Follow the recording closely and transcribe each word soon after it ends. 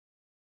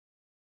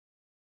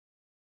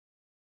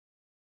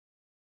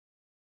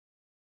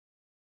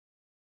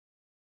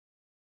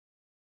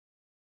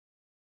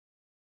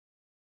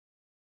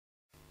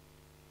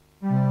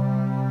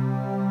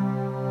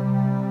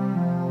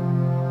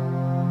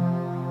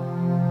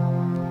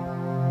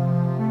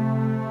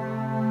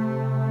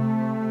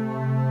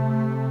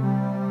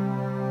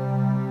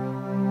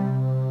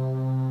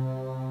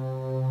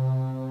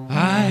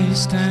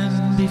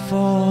stand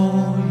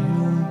before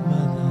you,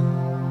 Mother,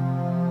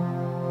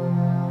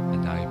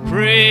 and I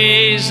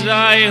praise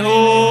thy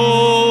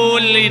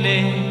holy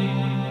name.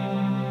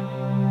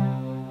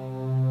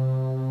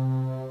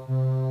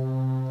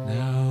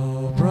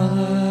 Now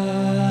brother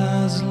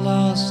has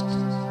lost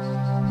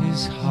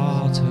his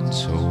heart and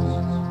soul,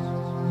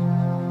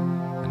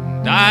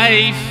 and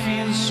I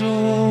feel so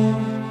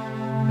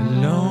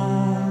alone.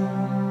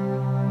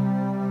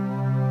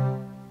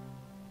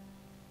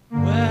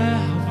 Where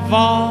have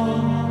all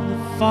the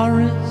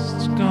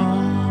forests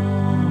gone?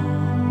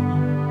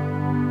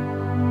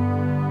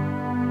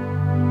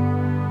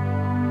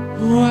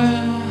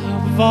 Where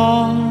have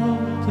all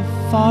the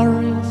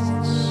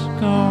forests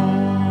gone?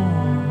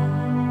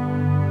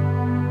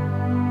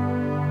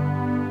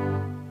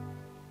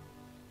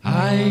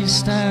 I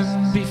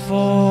stand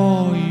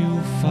before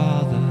you,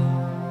 Father,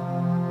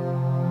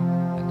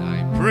 and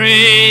I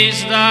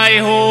praise thy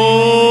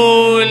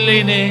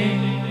holy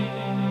name.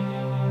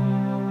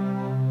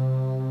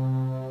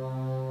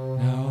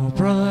 Now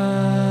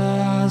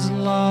brother has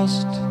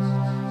lost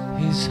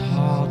his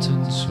heart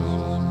and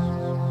soul,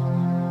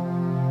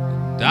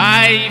 and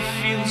I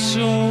feel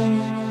so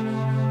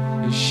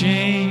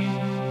ashamed.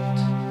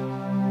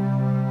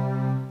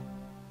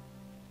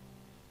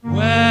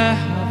 Where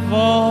have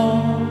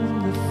all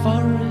the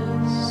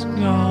forests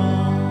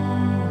gone?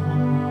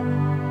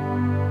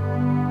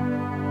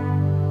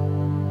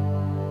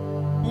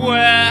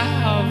 Where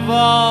have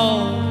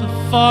all the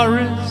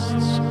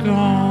forests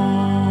gone?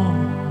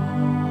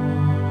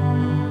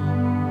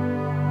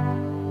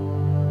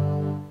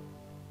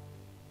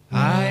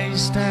 I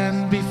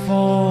stand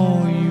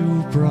before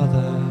you,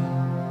 brother,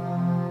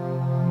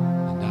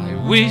 and I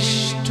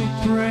wish to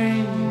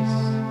praise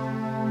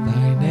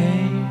thy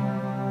name.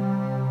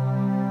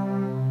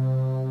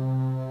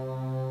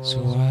 So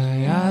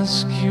I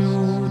ask you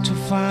to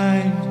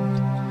find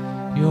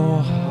your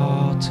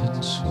heart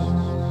and soul,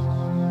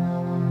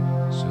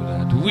 so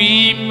that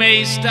we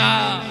may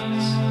start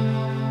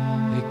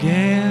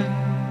again.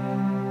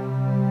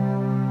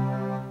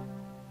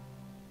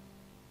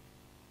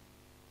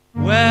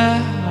 Where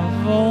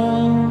have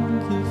all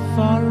the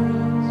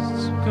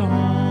forests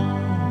gone?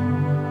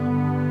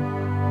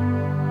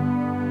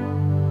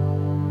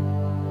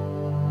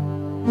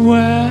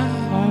 Where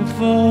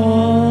have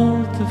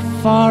all the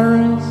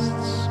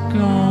forests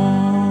gone?